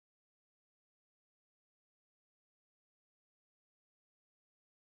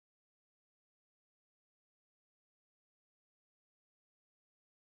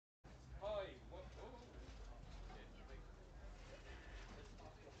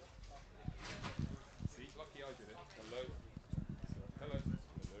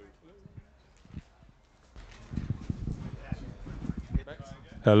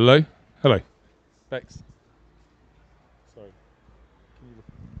Hello. Hello. Bex. Sorry.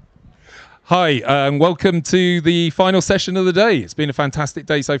 Hi, and welcome to the final session of the day. It's been a fantastic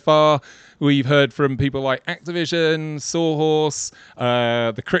day so far. We've heard from people like Activision, Sawhorse,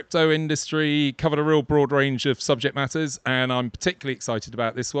 the crypto industry, covered a real broad range of subject matters, and I'm particularly excited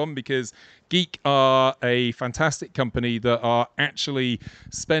about this one because GEEIQ are a fantastic company that are actually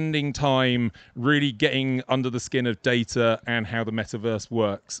spending time really getting under the skin of data and how the metaverse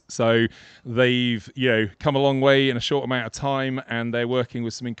works. So they've come a long way in a short amount of time, and they're working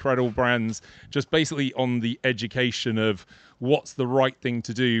with some incredible brands just basically on the education of what's the right thing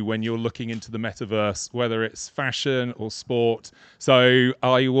to do when you're looking into the metaverse, whether it's fashion or sport. So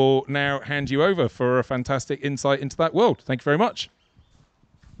I will now hand you over for a fantastic insight into that world. Thank you very much.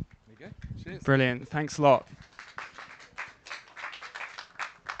 There you go. Cheers. Brilliant. Thanks a lot.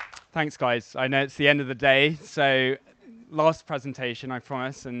 Thanks, guys. I know it's the end of the day, so last presentation, I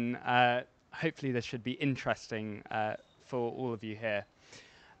promise, and hopefully this should be interesting for all of you here.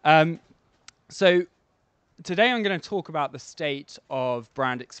 So today I'm going to talk about the state of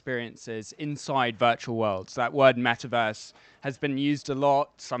brand experiences inside virtual worlds. That word metaverse has been used a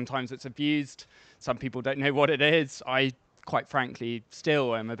lot. Sometimes it's abused. Some people don't know what it is. I, quite frankly,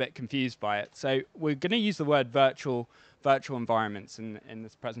 still am a bit confused by it. So we're going to use the word virtual environments in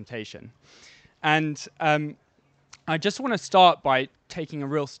this presentation. And I just want to start by taking a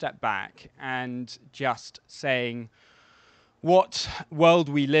real step back and just saying what world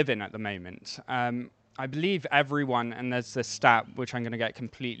we live in at the moment. I believe everyone, and there's this stat which I'm going to get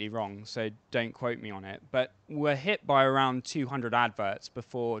completely wrong, so don't quote me on it, but we're hit by around 200 adverts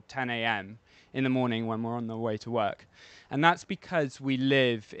before 10 a.m. in the morning when we're on the way to work. And that's because we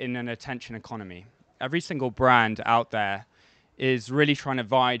live in an attention economy. Every single brand out there is really trying to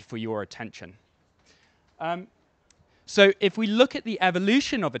vie for your attention. So if we look at the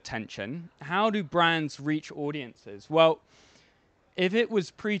evolution of attention, how do brands reach audiences? Well, if it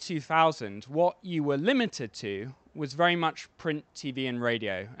was pre-2000, what you were limited to was very much print, TV, and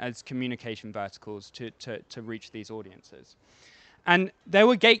radio as communication verticals to reach these audiences. And there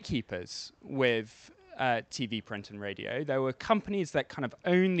were gatekeepers with TV, print, and radio. There were companies that kind of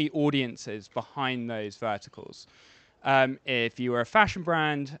own the audiences behind those verticals. If you were a fashion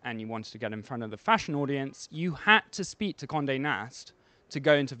brand and you wanted to get in front of the fashion audience, you had to speak to Condé Nast to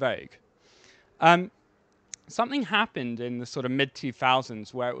go into Vogue. Something happened in the sort of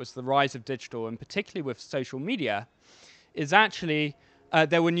mid-2000s where it was the rise of digital, and particularly with social media, is actually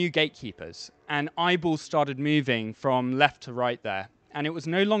there were new gatekeepers, and eyeballs started moving from left to right there. And it was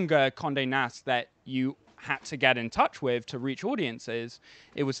no longer Condé Nast that you had to get in touch with to reach audiences,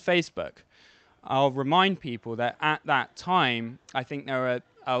 it was Facebook. I'll remind people that at that time, I think there were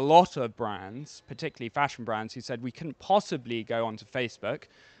a lot of brands, particularly fashion brands, who said we couldn't possibly go onto Facebook.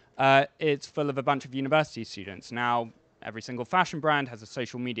 It's full of a bunch of university students. Now, every single fashion brand has a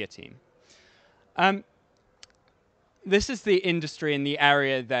social media team. This is the industry and the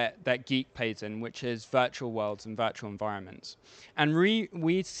area that GEEIQ plays in, which is virtual worlds and virtual environments. And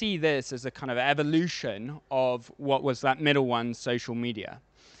we see this as a kind of evolution of what was that middle one, social media.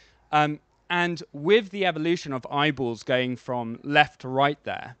 And with the evolution of eyeballs going from left to right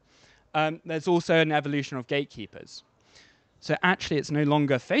there, there's also an evolution of gatekeepers. So actually, it's no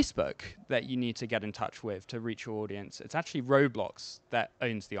longer Facebook that you need to get in touch with to reach your audience. It's actually Roblox that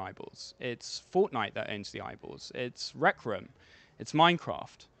owns the eyeballs. It's Fortnite that owns the eyeballs. It's Rec Room. It's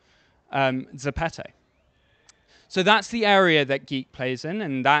Minecraft. Zepeto. So that's the area that GEEIQ plays in,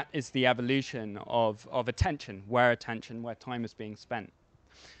 and that is the evolution of attention, where time is being spent.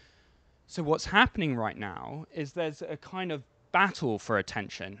 So what's happening right now is there's a kind of battle for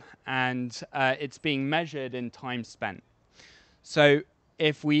attention, and it's being measured in time spent. So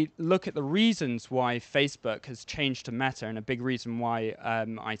if we look at the reasons why Facebook has changed to Meta, and a big reason why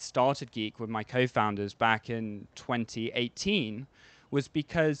I started GEEIQ with my co-founders back in 2018 was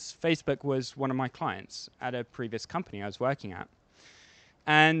because Facebook was one of my clients at a previous company I was working at.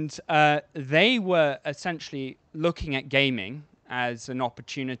 And they were essentially looking at gaming as an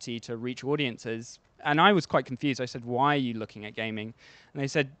opportunity to reach audiences. And I was quite confused. I said, why are you looking at gaming?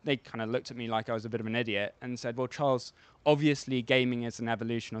 And they kind of looked at me like I was a bit of an idiot and said, well, Charles, obviously gaming is an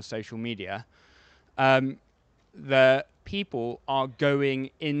evolution of social media. The people are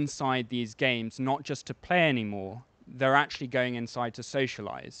going inside these games not just to play anymore. They're actually going inside to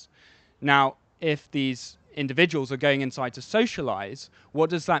socialize. Now, if these individuals are going inside to socialize, what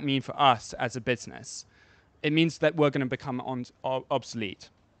does that mean for us as a business? It means that we're going to become obsolete.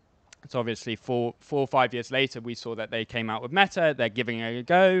 So obviously 4 or 5 years later, we saw that they came out with Meta. They're giving it a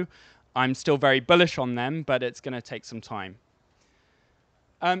go. I'm still very bullish on them, but it's going to take some time.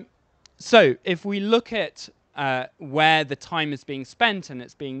 So if we look at where the time is being spent and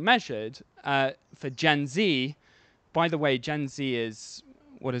it's being measured for Gen Z, by the way, Gen Z is,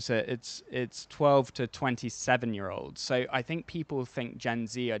 what is it? It's 12 to 27-year-olds. So I think people think Gen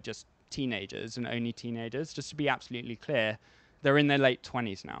Z are just teenagers and only teenagers. Just to be absolutely clear, they're in their late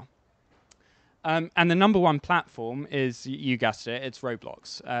 20s now. And the number one platform is, you guessed it, it's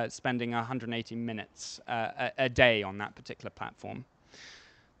Roblox, spending 180 minutes a day on that particular platform.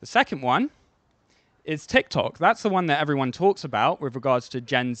 The second one is TikTok. That's the one that everyone talks about with regards to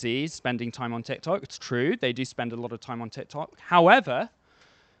Gen Z spending time on TikTok. It's true, they do spend a lot of time on TikTok. However,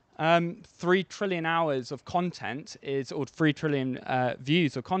 3 trillion hours of content is, or 3 trillion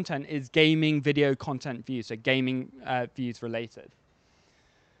views of content is gaming video content views, so gaming views related.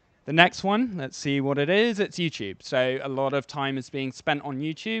 The next one, let's see what it is. It's YouTube. So a lot of time is being spent on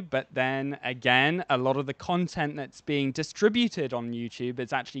YouTube, but then again, a lot of the content that's being distributed on YouTube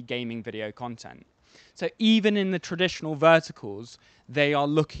is actually gaming video content. So even in the traditional verticals, they are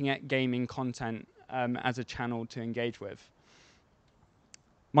looking at gaming content as a channel to engage with.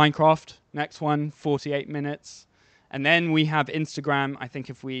 Minecraft, next one, 48 minutes. And then we have Instagram. I think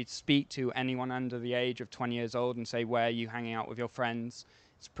if we speak to anyone under the age of 20 years old and say, where are you hanging out with your friends?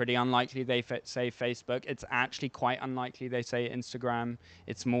 It's pretty unlikely they say Facebook. It's actually quite unlikely they say Instagram.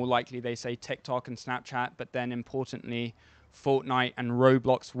 It's more likely they say TikTok and Snapchat, but then importantly, Fortnite and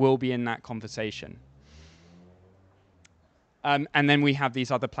Roblox will be in that conversation. And then we have these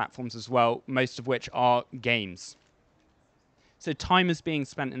other platforms as well, most of which are games. So time is being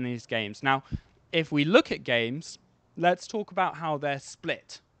spent in these games. Now, if we look at games, let's talk about how they're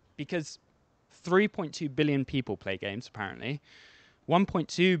split. Because 3.2 billion people play games, apparently.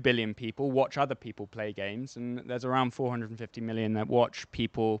 1.2 billion people watch other people play games, and there's around 450 million that watch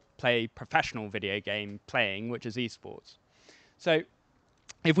people play professional video game playing, which is esports. So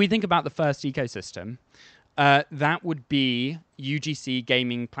if we think about the first ecosystem, that would be UGC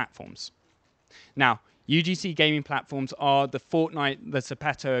gaming platforms. Now, UGC gaming platforms are the Fortnite, the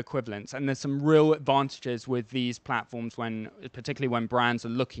Zepeto equivalents, and there's some real advantages with these platforms, particularly when brands are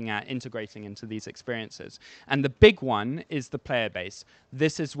looking at integrating into these experiences. And the big one is the player base.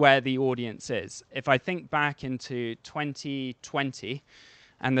 This is where the audience is. If I think back into 2020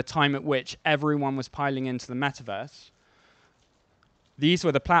 and the time at which everyone was piling into the metaverse, these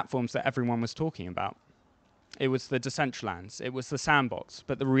were the platforms that everyone was talking about. It was the Decentralands, it was the sandbox.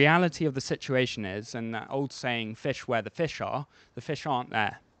 But the reality of the situation is, and that old saying, fish where the fish aren't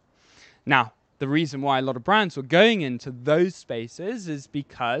there. Now, the reason why a lot of brands were going into those spaces is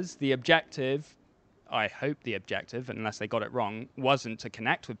because the objective, I hope the objective, unless they got it wrong, wasn't to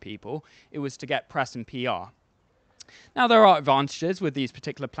connect with people, it was to get press and PR. Now, there are advantages with these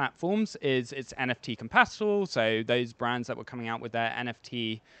particular platforms. It's NFT compatible, so those brands that were coming out with their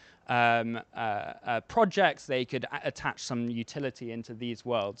NFT projects, they could attach some utility into these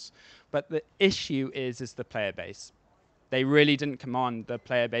worlds. But the issue is the player base. They really didn't command the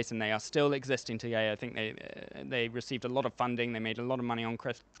player base, and they are still existing today. I think they received a lot of funding. They made a lot of money on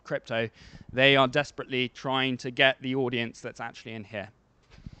crypto. They are desperately trying to get the audience that's actually in here.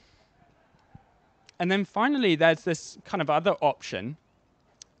 And then finally, there's this kind of other option,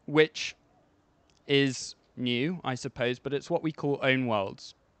 which is new, I suppose, but it's what we call own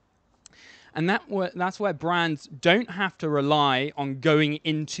worlds. And that's where brands don't have to rely on going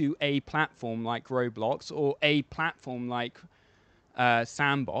into a platform like Roblox or a platform like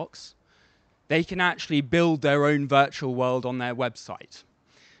Sandbox. They can actually build their own virtual world on their website.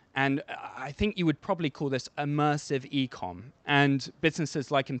 And I think you would probably call this immersive e-com. And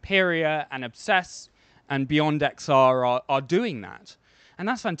businesses like Imperia and Obsess and Beyond XR are doing that. And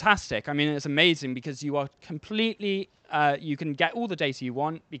that's fantastic. I mean, it's amazing because you are completely, you can get all the data you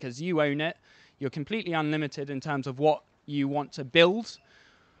want because you own it. You're completely unlimited in terms of what you want to build.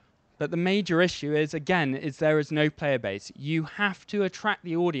 But the major issue is, again, there is no player base. You have to attract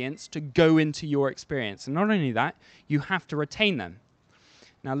the audience to go into your experience. And not only that, you have to retain them.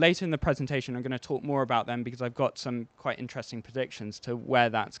 Now, later in the presentation, I'm going to talk more about them because I've got some quite interesting predictions to where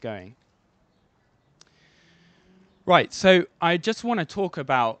that's going. Right, so I just want to talk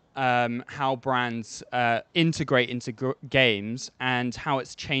about how brands integrate into games and how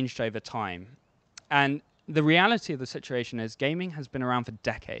it's changed over time. And the reality of the situation is gaming has been around for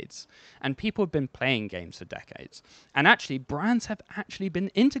decades, and people have been playing games for decades. And actually, brands have actually been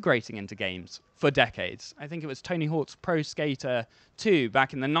integrating into games for decades. I think it was Tony Hawk's Pro Skater 2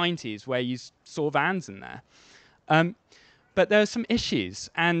 back in the 90s where you saw Vans in there. But there are some issues,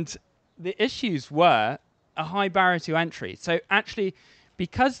 and the issues were a high barrier to entry. So actually,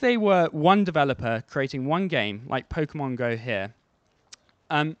 because they were one developer creating one game, like Pokemon Go here,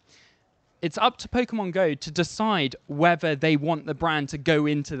 It's up to Pokemon Go to decide whether they want the brand to go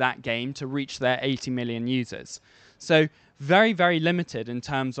into that game to reach their 80 million users. So very, very limited in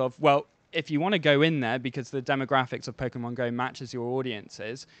terms of, well, if you want to go in there because the demographics of Pokemon Go matches your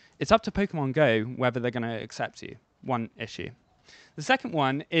audiences, it's up to Pokemon Go whether they're going to accept you. One issue. The second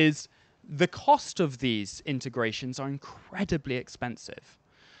one is the cost of these integrations are incredibly expensive.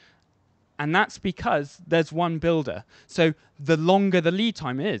 And that's because there's one builder. So the longer the lead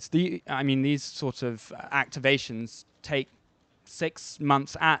time is, these sort of activations take 6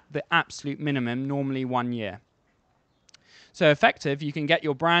 months at the absolute minimum, normally 1 year. So effective, you can get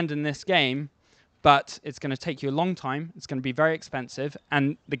your brand in this game, but it's going to take you a long time, it's going to be very expensive,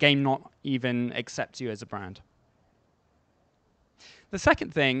 and the game not even accepts you as a brand. The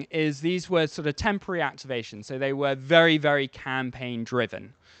second thing is these were sort of temporary activations, so they were very, very campaign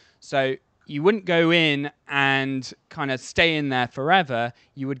driven. So you wouldn't go in and kind of stay in there forever.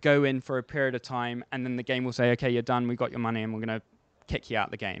 You would go in for a period of time, and then the game will say, okay, you're done, we got your money, and we're going to kick you out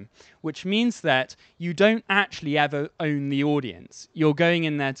of the game. Which means that you don't actually ever own the audience. You're going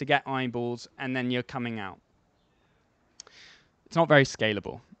in there to get eyeballs, and then you're coming out. It's not very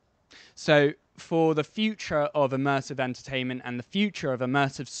scalable. So for the future of immersive entertainment and the future of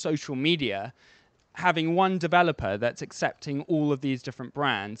immersive social media, having one developer that's accepting all of these different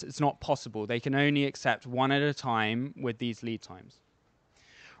brands, it's not possible. They can only accept one at a time with these lead times.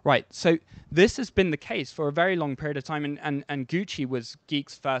 Right, so this has been the case for a very long period of time, and Gucci was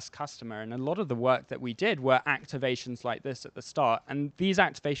GEEIQ's first customer, and a lot of the work that we did were activations like this at the start, and these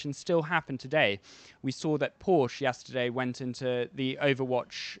activations still happen today. We saw that Porsche yesterday went into the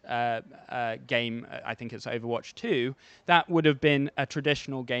Overwatch game, I think it's Overwatch 2, that would have been a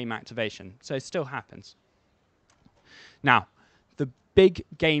traditional game activation, so it still happens. Now, the big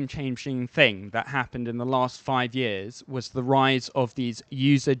game-changing thing that happened in the last 5 years was the rise of these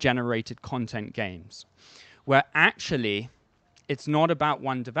user-generated content games, where actually it's not about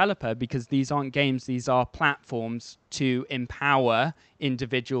one developer, because these aren't games, these are platforms to empower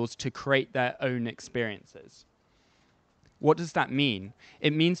individuals to create their own experiences. What does that mean?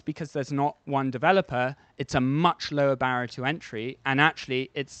 It means because there's not one developer, it's a much lower barrier to entry, and actually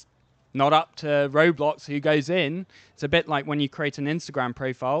it's not up to Roblox who goes in. It's a bit like when you create an Instagram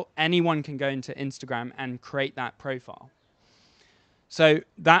profile, anyone can go into Instagram and create that profile. So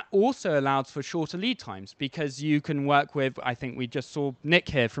that also allows for shorter lead times, because you can work with, I think we just saw Nick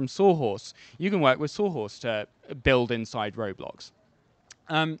here from Sawhorse. You can work with Sawhorse to build inside Roblox.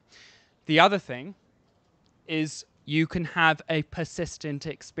 The other thing is you can have a persistent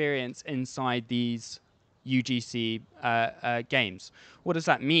experience inside these UGC games. What does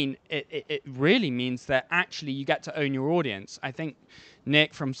that mean? It really means that actually you get to own your audience. I think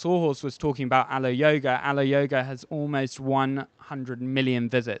Nick from Sawhorse was talking about Aloe Yoga. Aloe Yoga has almost 100 million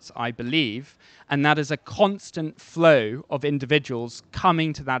visits, I believe, and that is a constant flow of individuals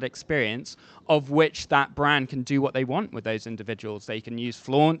coming to that experience, of which that brand can do what they want with those individuals. They can use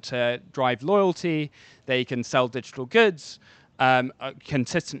Flaunt to drive loyalty, they can sell digital goods,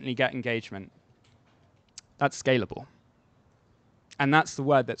 consistently get engagement. That's scalable. And that's the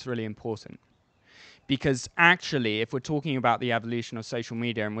word that's really important. Because actually, if we're talking about the evolution of social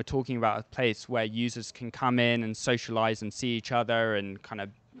media, and we're talking about a place where users can come in and socialize and see each other and kind of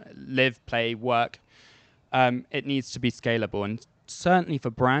live, play, work, it needs to be scalable. And certainly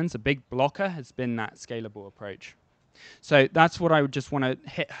for brands, a big blocker has been that scalable approach. So that's what I would just want to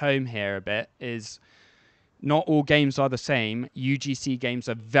hit home here a bit, is not all games are the same. UGC games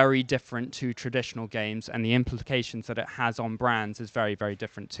are very different to traditional games, and the implications that it has on brands is very, very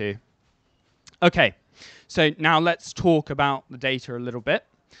different too. Okay, so now let's talk about the data a little bit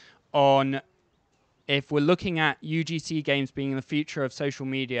on, if we're looking at UGC games being the future of social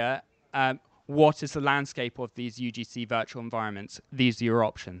media, what is the landscape of these UGC virtual environments? These are your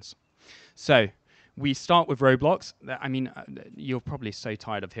options. So we start with Roblox. I mean, you're probably so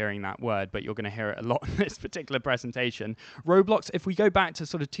tired of hearing that word, but you're going to hear it a lot in this particular presentation. Roblox, if we go back to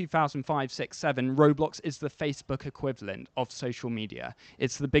sort of 2005, 6, 7, Roblox is the Facebook equivalent of social media.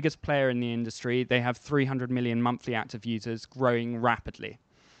 It's the biggest player in the industry. They have 300 million monthly active users, growing rapidly.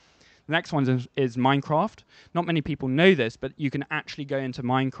 The next one is Minecraft. Not many people know this, but you can actually go into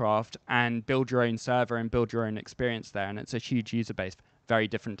Minecraft and build your own server and build your own experience there, and it's a huge user base. Very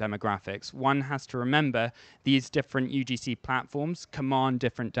different demographics. One has to remember these different UGC platforms command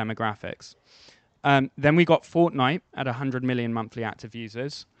different demographics. Then we got Fortnite at 100 million monthly active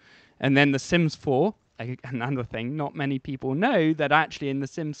users. And then The Sims 4, another thing, not many people know that actually in The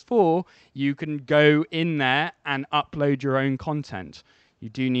Sims 4, you can go in there and upload your own content. You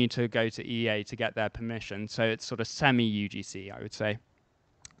do need to go to EA to get their permission, so it's sort of semi-UGC, I would say.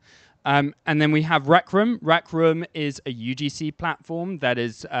 And then we have Rec Room. Rec Room is a UGC platform that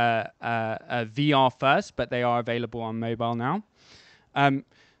is VR first, but they are available on mobile now.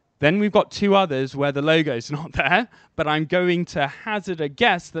 Then we've got two others where the logo's not there, but I'm going to hazard a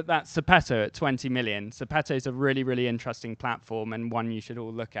guess that that's Sepetto at 20 million. Sepetto is a really, really interesting platform and one you should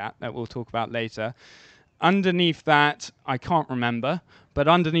all look at that we'll talk about later. Underneath that, I can't remember, but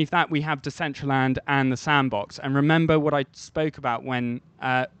underneath that we have Decentraland and the Sandbox. And remember what I spoke about when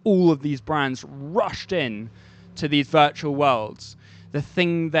all of these brands rushed in to these virtual worlds. The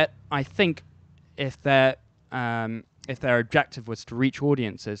thing that I think if their objective was to reach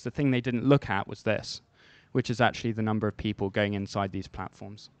audiences, the thing they didn't look at was this, which is actually the number of people going inside these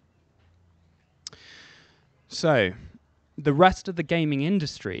platforms. So the rest of the gaming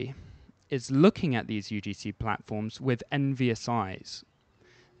industry is looking at these UGC platforms with envious eyes.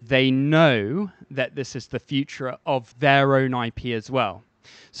 They know that this is the future of their own IP as well.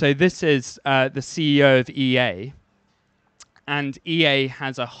 So this is the CEO of EA, and EA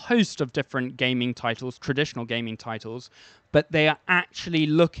has a host of different gaming titles, traditional gaming titles, but they are actually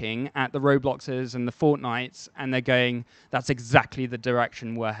looking at the Robloxes and the Fortnites, and they're going, that's exactly the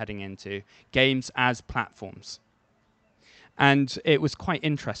direction we're heading into, games as platforms. And it was quite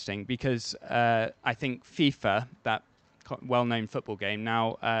interesting because I think FIFA, that well-known football game,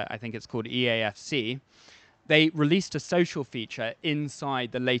 now I think it's called EAFC, they released a social feature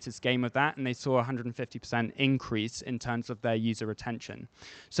inside the latest game of that, and they saw a 150% increase in terms of their user retention.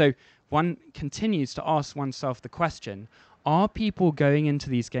 So one continues to ask oneself the question, are people going into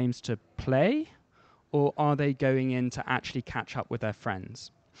these games to play, or are they going in to actually catch up with their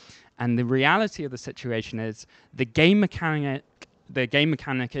friends? And the reality of the situation is the game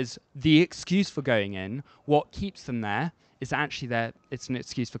mechanic is the excuse for going in. What keeps them there is actually it's an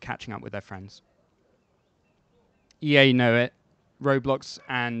excuse for catching up with their friends. EA know it. Roblox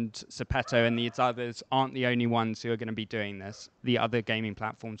and Sepetto and these others aren't the only ones who are going to be doing this. The other gaming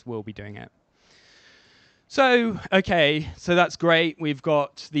platforms will be doing it. So, okay, so that's great. We've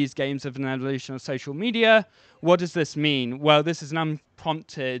got these games of an evolution of social media. What does this mean? Well, this is an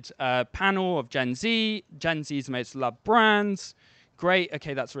unprompted panel of Gen Z, Gen Z's most loved brands. Great,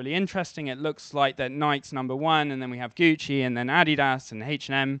 okay, that's really interesting. It looks like that Nike's #1, and then we have Gucci, and then Adidas, and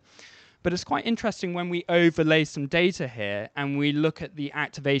H&M. But it's quite interesting when we overlay some data here and we look at the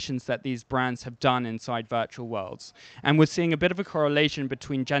activations that these brands have done inside virtual worlds. And we're seeing a bit of a correlation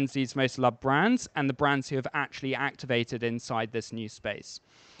between Gen Z's most loved brands and the brands who have actually activated inside this new space.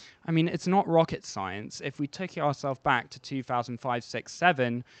 I mean, it's not rocket science. If we take ourselves back to 2005, 6,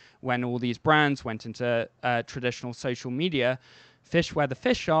 7, when all these brands went into traditional social media, fish where the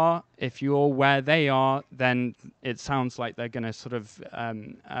fish are, if you're where they are, then it sounds like they're going to sort of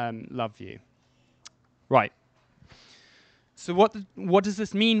love you. Right. So what does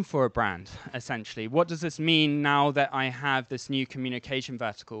this mean for a brand, essentially? What does this mean now that I have this new communication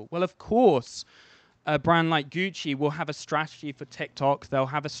vertical? Well, of course, a brand like Gucci will have a strategy for TikTok. They'll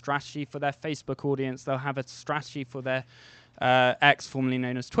have a strategy for their Facebook audience. They'll have a strategy for their X, formerly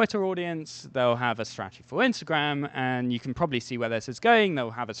known as Twitter audience. They'll have a strategy for Instagram, and you can probably see where this is going.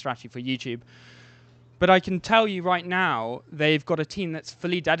 They'll have a strategy for YouTube. But I can tell you right now, they've got a team that's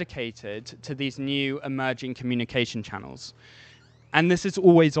fully dedicated to these new emerging communication channels. And this is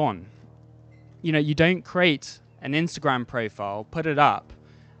always on. You know, you don't create an Instagram profile, put it up,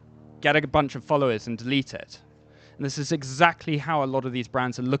 get a bunch of followers and delete it. And this is exactly how a lot of these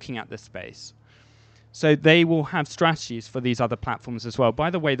brands are looking at this space. So they will have strategies for these other platforms as well. By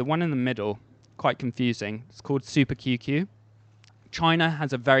the way, the one in the middle, quite confusing. It's called Super QQ. China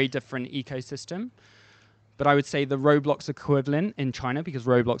has a very different ecosystem, but I would say the Roblox equivalent in China, because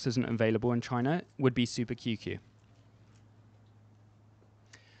Roblox isn't available in China, would be Super QQ.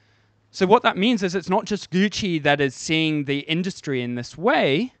 So what that means is it's not just Gucci that is seeing the industry in this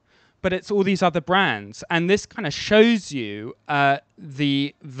way, but it's all these other brands. And this kind of shows you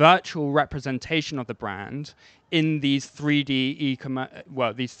the virtual representation of the brand in these 3D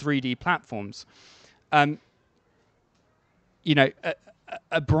these 3D platforms. You know,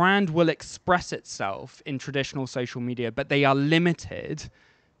 a brand will express itself in traditional social media, but they are limited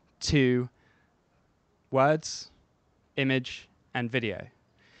to words, image, and video.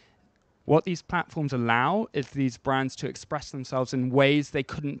 What these platforms allow is these brands to express themselves in ways they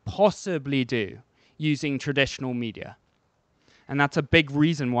couldn't possibly do using traditional media. And that's a big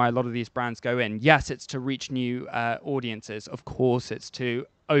reason why a lot of these brands go in. Yes, it's to reach new audiences. Of course, it's to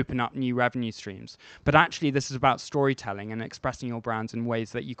open up new revenue streams. But actually, this is about storytelling and expressing your brands in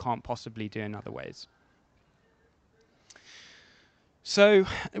ways that you can't possibly do in other ways. So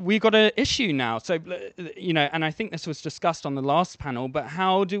we've got an issue now. So, and I think this was discussed on the last panel, but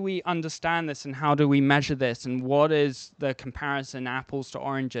how do we understand this and how do we measure this and what is the comparison apples to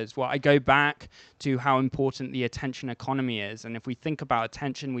oranges? Well, I go back to how important the attention economy is. And if we think about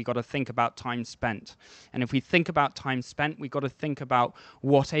attention, we've got to think about time spent. And if we think about time spent, we've got to think about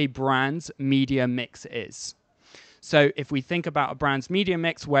what a brand's media mix is. So if we think about a brand's media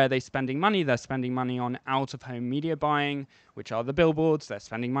mix, where are they spending money? They're spending money on out-of-home media buying, which are the billboards. They're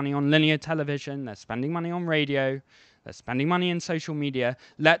spending money on linear television. They're spending money on radio. They're spending money in social media.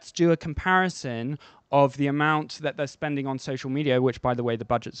 Let's do a comparison of the amount that they're spending on social media, which, by the way, the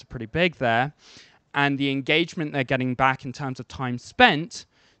budgets are pretty big there, and the engagement they're getting back in terms of time spent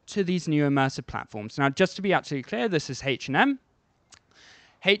to these new immersive platforms. Now, just to be absolutely clear, this is H&M.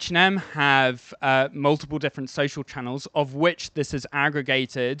 H&M have multiple different social channels, of which this is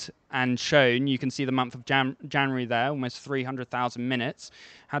aggregated and shown. You can see the month of January there, almost 300,000 minutes.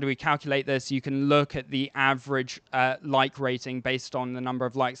 How do we calculate this? You can look at the average like rating based on the number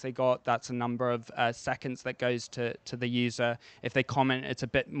of likes they got. That's a number of seconds that goes to the user. If they comment, it's a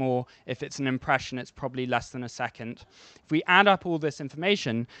bit more. If it's an impression, it's probably less than a second. If we add up all this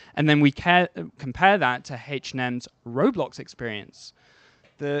information and then we compare that to H&M's Roblox experience,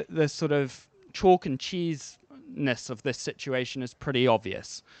 the sort of chalk and cheese-ness of this situation is pretty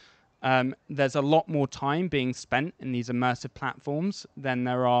obvious. There's a lot more time being spent in these immersive platforms than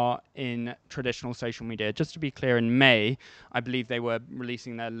there are in traditional social media. Just to be clear, in May, I believe they were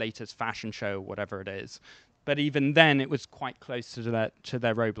releasing their latest fashion show, whatever it is. But even then, it was quite close to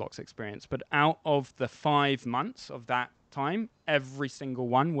their Roblox experience. But out of the 5 months of that time, every single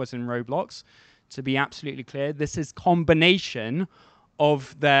one was in Roblox. To be absolutely clear, this is combination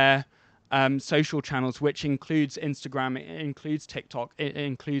of their social channels, which includes Instagram, it includes TikTok, it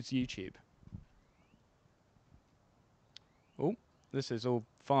includes YouTube. Oh, this is all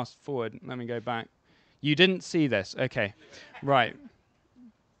fast forward. Let me go back. You didn't see this. Okay, right.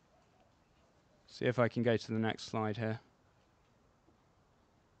 See if I can go to the next slide here.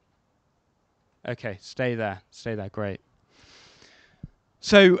 Okay, stay there, great.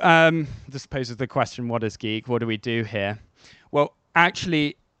 So this poses the question, what is GEEIQ? What do we do here? Well,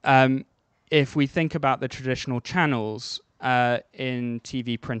 actually, if we think about the traditional channels in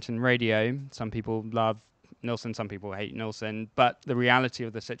TV, print, and radio, some people love Nielsen, some people hate Nielsen, but the reality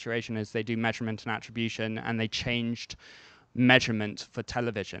of the situation is they do measurement and attribution, and they changed measurement for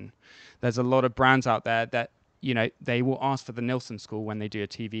television. There's a lot of brands out there that, you know, they will ask for the Nielsen score when they do a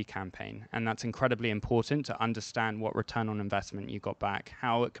TV campaign, and that's incredibly important to understand what return on investment you got back,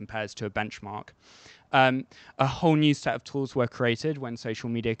 how it compares to a benchmark. A whole new set of tools were created when social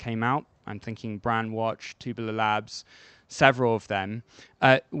media came out. I'm thinking Brandwatch, Tubular Labs, several of them.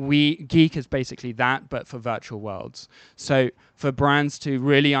 GEEIQ is basically that, but for virtual worlds. So for brands to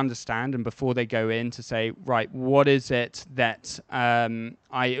really understand, and before they go in to say, right, what is it that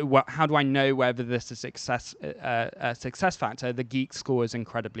how do I know whether this is a success factor? The GEEIQ score is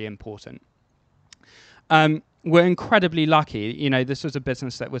incredibly important. We're incredibly lucky. You know, this was a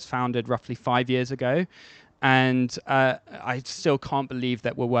business that was founded roughly 5 years ago. And I still can't believe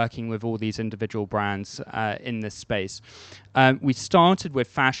that we're working with all these individual brands in this space. We started with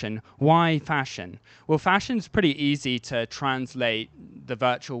fashion. Why fashion? Well, fashion is pretty easy to translate the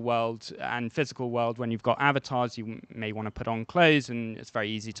virtual world and physical world. When you've got avatars, you may want to put on clothes, and it's very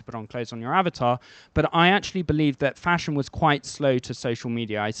easy to put on clothes on your avatar. But I actually believe that fashion was quite slow to social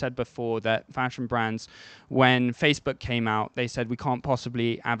media. I said before that fashion brands, when Facebook came out, they said we can't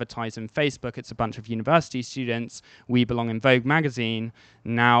possibly advertise in Facebook. It's a bunch of university students. We belong in Vogue magazine.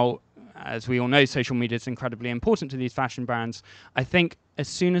 Now, as we all know, social media is incredibly important to these fashion brands. I think as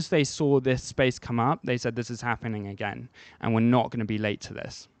soon as they saw this space come up, they said this is happening again, and we're not going to be late to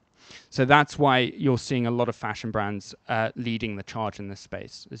this. So that's why you're seeing a lot of fashion brands leading the charge in this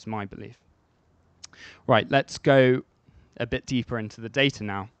space, is my belief. Right, let's go a bit deeper into the data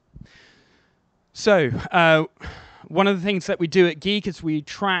now. So one of the things that we do at GEEIQ is we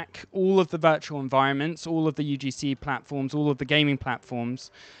track all of the virtual environments, all of the UGC platforms, all of the gaming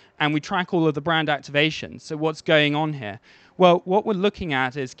platforms, and we track all of the brand activations. So what's going on here? Well, what we're looking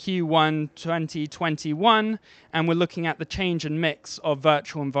at is Q1 2021, and we're looking at the change and mix of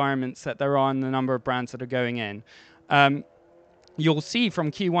virtual environments that there are and the number of brands that are going in. You'll see from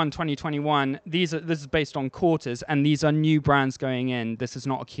Q1 2021, this is based on quarters, and these are new brands going in. This is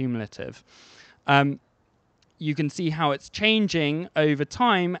not cumulative. You can see how it's changing over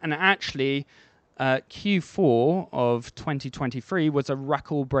time, and actually Q4 of 2023 was a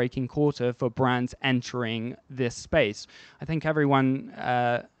record-breaking quarter for brands entering this space. I think everyone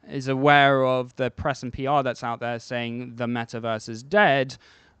is aware of the press and PR that's out there saying the metaverse is dead.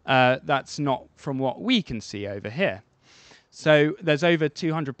 That's not from what we can see over here. So there's over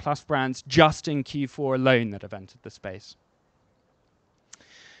 200 plus brands just in Q4 alone that have entered the space.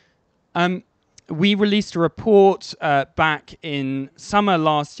 We released a report back in summer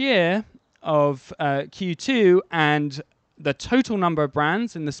last year of Q2, and the total number of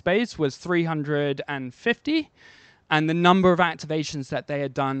brands in the space was 350, and the number of activations that they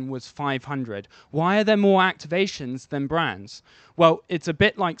had done was 500. Why are there more activations than brands? Well, it's a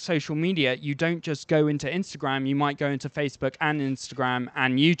bit like social media. You don't just go into Instagram, you might go into Facebook and Instagram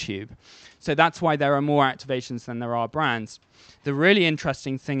and YouTube. So that's why there are more activations than there are brands. The really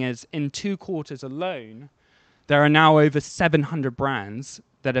interesting thing is, in 2 quarters alone, there are now over 700 brands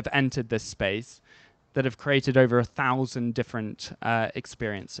that have entered this space that have created over 1,000 different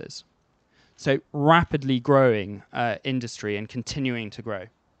experiences. So rapidly growing industry and continuing to grow.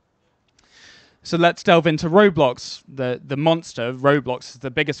 So let's delve into Roblox. The monster, Roblox, is the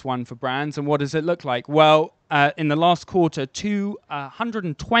biggest one for brands. And what does it look like? Well, in the last quarter,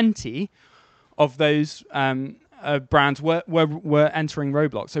 220 of those brands were entering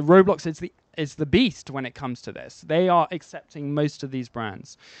Roblox. So Roblox is the beast when it comes to this. They are accepting most of these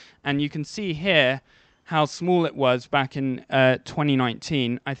brands. And you can see here how small it was back in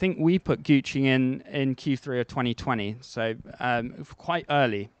 2019. I think we put Gucci in Q3 of 2020, so quite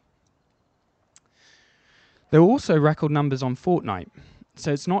early. There were also record numbers on Fortnite.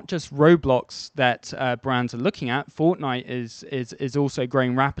 So it's not just Roblox that brands are looking at. Fortnite is also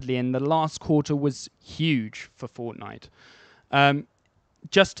growing rapidly, and the last quarter was huge for Fortnite.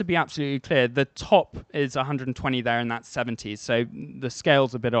 Just to be absolutely clear, the top is 120 there, and that's 70. So the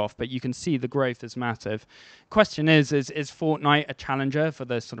scale's a bit off, but you can see the growth is massive. Question is Fortnite a challenger for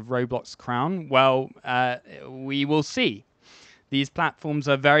the sort of Roblox crown? Well, we will see. These platforms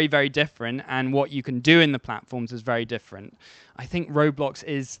are very, very different, and what you can do in the platforms is very different. I think Roblox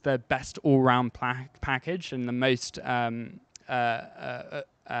is the best all-round package and the most,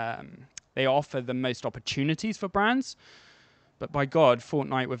 they offer the most opportunities for brands. But by God,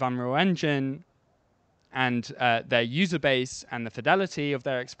 Fortnite with Unreal Engine and their user base and the fidelity of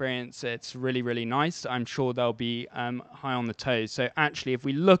their experience, it's really, really nice. I'm sure they'll be high on the toes. So actually, if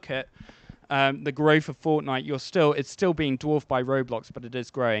we look at the growth of Fortnite, it's still being dwarfed by Roblox, but it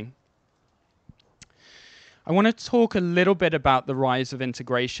is growing. I want to talk a little bit about the rise of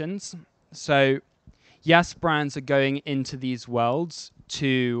integrations. So yes, brands are going into these worlds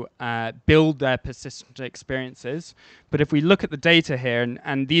to build their persistent experiences. But if we look at the data here,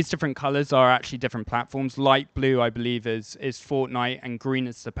 and these different colors are actually different platforms. Light blue, I believe, is Fortnite, and green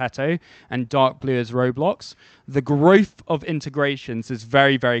is Zepeto, and dark blue is Roblox. The growth of integrations is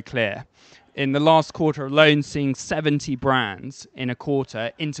very, very clear. In the last quarter alone, seeing 70 brands in a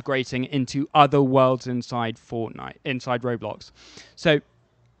quarter integrating into other worlds inside Roblox. So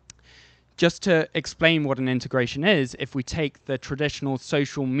just to explain what an integration is, if we take the traditional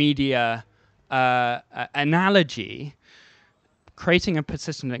social media analogy, creating a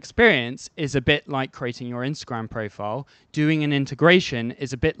persistent experience is a bit like creating your Instagram profile. Doing an integration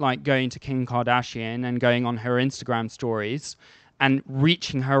is a bit like going to Kim Kardashian and going on her Instagram stories and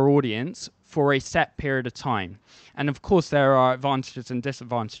reaching her audience for a set period of time. And of course, there are advantages and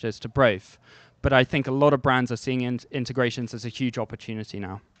disadvantages to both. But I think a lot of brands are seeing integrations as a huge opportunity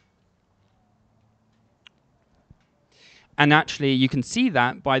now. And actually, you can see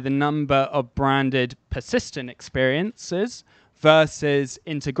that by the number of branded persistent experiences versus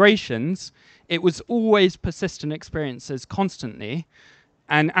integrations. It was always persistent experiences constantly.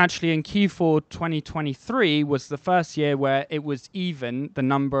 And actually, in Q4 2023 was the first year where it was even, the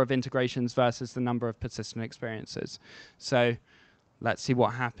number of integrations versus the number of persistent experiences. So let's see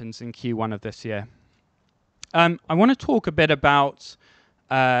what happens in Q1 of this year. I want to talk a bit about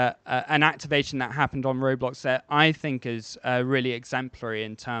an activation that happened on Roblox that I think is really exemplary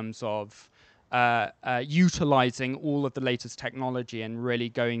in terms of utilizing all of the latest technology and really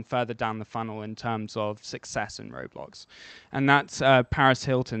going further down the funnel in terms of success in Roblox. And that's Paris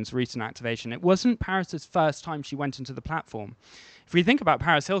Hilton's recent activation. It wasn't Paris's first time she went into the platform. If we think about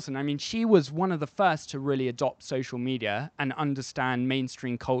Paris Hilton, I mean, she was one of the first to really adopt social media and understand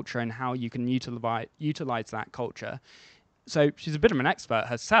mainstream culture and how you can utilize that culture. So she's a bit of an expert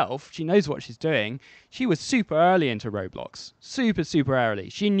herself. She knows what she's doing. She was super early into Roblox. Super, super early.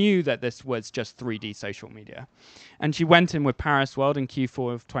 She knew that this was just 3D social media. And she went in with Paris World in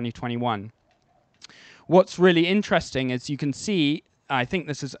Q4 of 2021. What's really interesting is you can see I think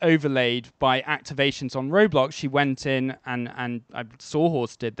this is overlaid by activations on Roblox. She went in and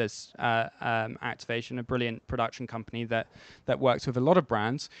Sawhorse did this activation, a brilliant production company that works with a lot of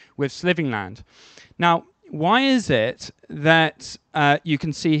brands, with Slivingland. Now, why is it that you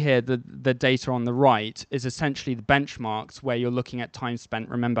can see here the data on the right is essentially the benchmarks where you're looking at time spent?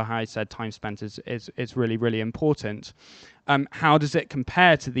 Remember how I said time spent is really, really important. How does it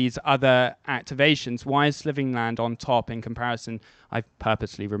compare to these other activations? Why is Slivingland on top in comparison? I've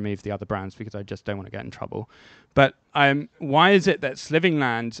purposely removed the other brands because I just don't want to get in trouble. But why is it that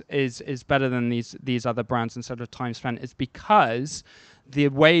Slivingland is better than these other brands instead of time spent? It's because the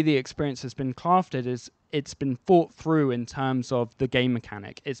way the experience has been crafted is it's been thought through in terms of the game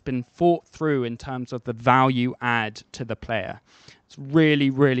mechanic. It's been thought through in terms of the value add to the player. It's really,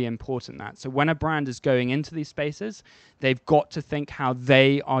 really important that. So when a brand is going into these spaces, they've got to think how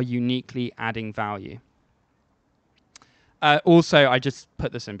they are uniquely adding value. Also, I just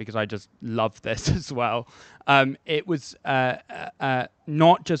put this in because I just love this as well. It was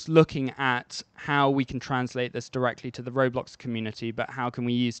not just looking at how we can translate this directly to the Roblox community, but how can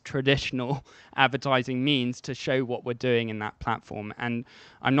we use traditional advertising means to show what we're doing in that platform. And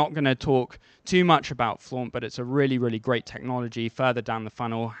I'm not going to talk too much about Flaunt, but it's a really, really great technology. Further down the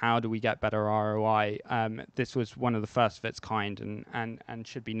funnel, how do we get better ROI? This was one of the first of its kind and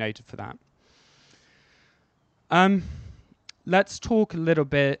should be noted for that. Let's talk a little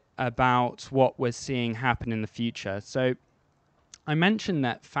bit about what we're seeing happen in the future. So I mentioned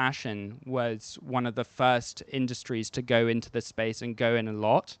that fashion was one of the first industries to go into this space and go in a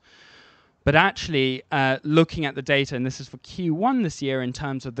lot. But actually, looking at the data, and this is for Q1 this year in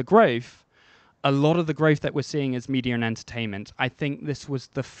terms of the growth, a lot of the growth that we're seeing is media and entertainment. I think this was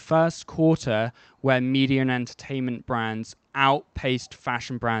the first quarter where media and entertainment brands outpaced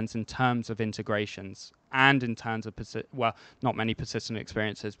fashion brands in terms of integrations and in terms of, well, not many persistent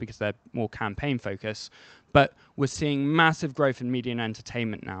experiences because they're more campaign focused, but we're seeing massive growth in media and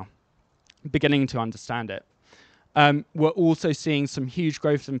entertainment now, beginning to understand it. We're also seeing some huge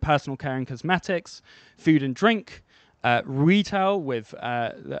growth in personal care and cosmetics, food and drink, retail with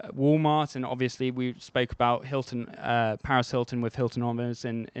Walmart, and obviously we spoke about Hilton, Paris Hilton with Hilton Honors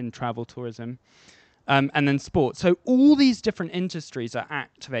in travel tourism, and then sports. So all these different industries are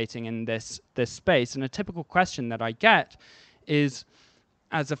activating in this space. And a typical question that I get is,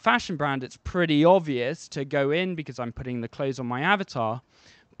 as a fashion brand, it's pretty obvious to go in because I'm putting the clothes on my avatar.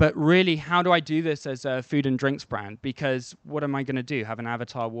 But really, how do I do this as a food and drinks brand? Because what am I going to do? Have an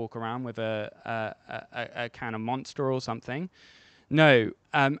avatar walk around with a can of Monster or something? No.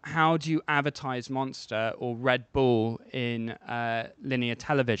 How do you advertise Monster or Red Bull in linear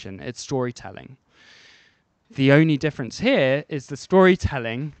television? It's storytelling. The only difference here is the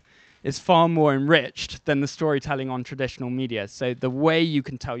storytelling is far more enriched than the storytelling on traditional media. So the way you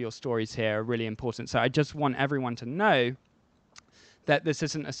can tell your stories here are really important. So I just want everyone to know that this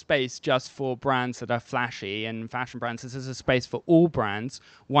isn't a space just for brands that are flashy and fashion brands. This is a space for all brands.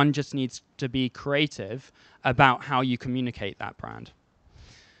 One just needs to be creative about how you communicate that brand.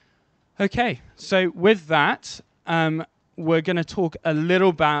 Okay, so with that, we're going to talk a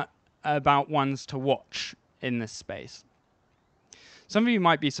little bit about ones to watch in this space. Some of you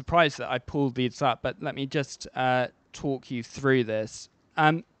might be surprised that I pulled these up, but let me just talk you through this.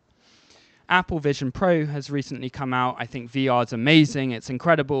 Apple Vision Pro has recently come out. I think VR is amazing. It's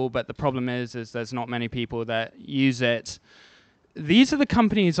incredible, but the problem is there's not many people that use it. These are the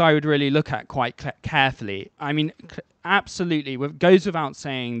companies I would really look at quite carefully. I mean, absolutely. It goes without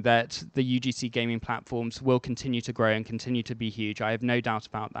saying that the UGC gaming platforms will continue to grow and continue to be huge. I have no doubt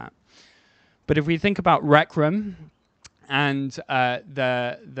about that. But if we think about Rec Room and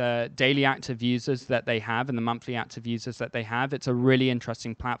the daily active users that they have and the monthly active users that they have, it's a really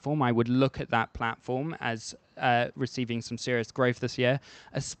interesting platform. I would look at that platform as receiving some serious growth this year,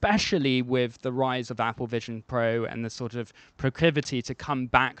 especially with the rise of Apple Vision Pro and the sort of proclivity to come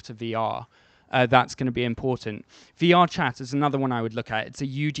back to VR. That's going to be important. VR Chat is another one I would look at. It's a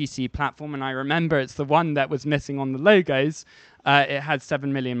UGC platform, and I remember it's the one that was missing on the logos. It had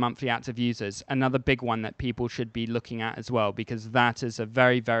 7 million monthly active users. Another big one that people should be looking at as well, because that is a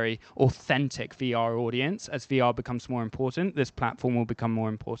very, very authentic VR audience. As VR becomes more important, this platform will become more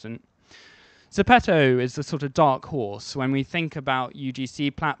important. Zepeto is the sort of dark horse. When we think about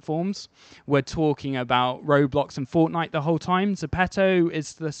UGC platforms, we're talking about Roblox and Fortnite the whole time. Zepeto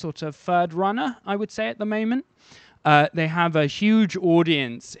is the sort of third runner, I would say, at the moment. They have a huge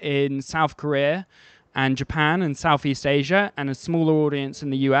audience in South Korea and Japan and Southeast Asia, and a smaller audience in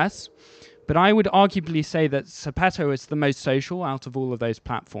the US. But I would arguably say that Zepeto is the most social out of all of those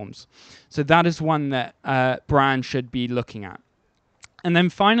platforms. So that is one that brands should be looking at. And then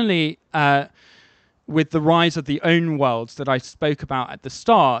finally, with the rise of the own worlds that I spoke about at the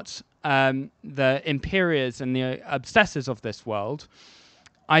start, the Imperias and the obsessors of this world,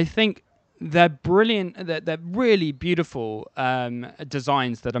 I think they're brilliant, they're really beautiful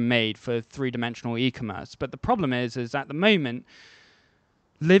designs that are made for three-dimensional e-commerce. But the problem is at the moment,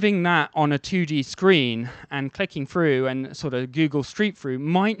 living that on a 2D screen and clicking through and sort of Google Street View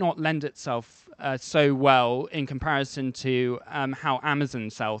might not lend itself so well in comparison to how Amazon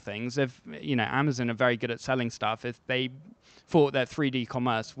sell things. If Amazon are very good at selling stuff, if they thought that 3D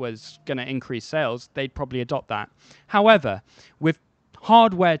commerce was going to increase sales, they'd probably adopt that. However, with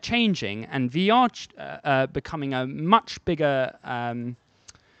hardware changing and VR becoming a much bigger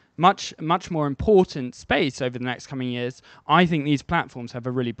much more important space over the next coming years, I think these platforms have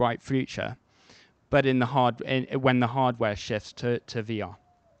a really bright future. But when the hardware shifts to VR.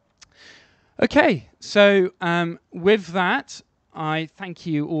 Okay, so with that, I thank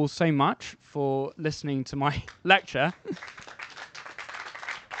you all so much for listening to my lecture.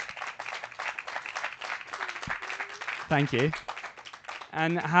 Thank you,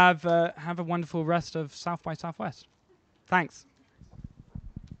 and have a wonderful rest of South by Southwest. Thanks.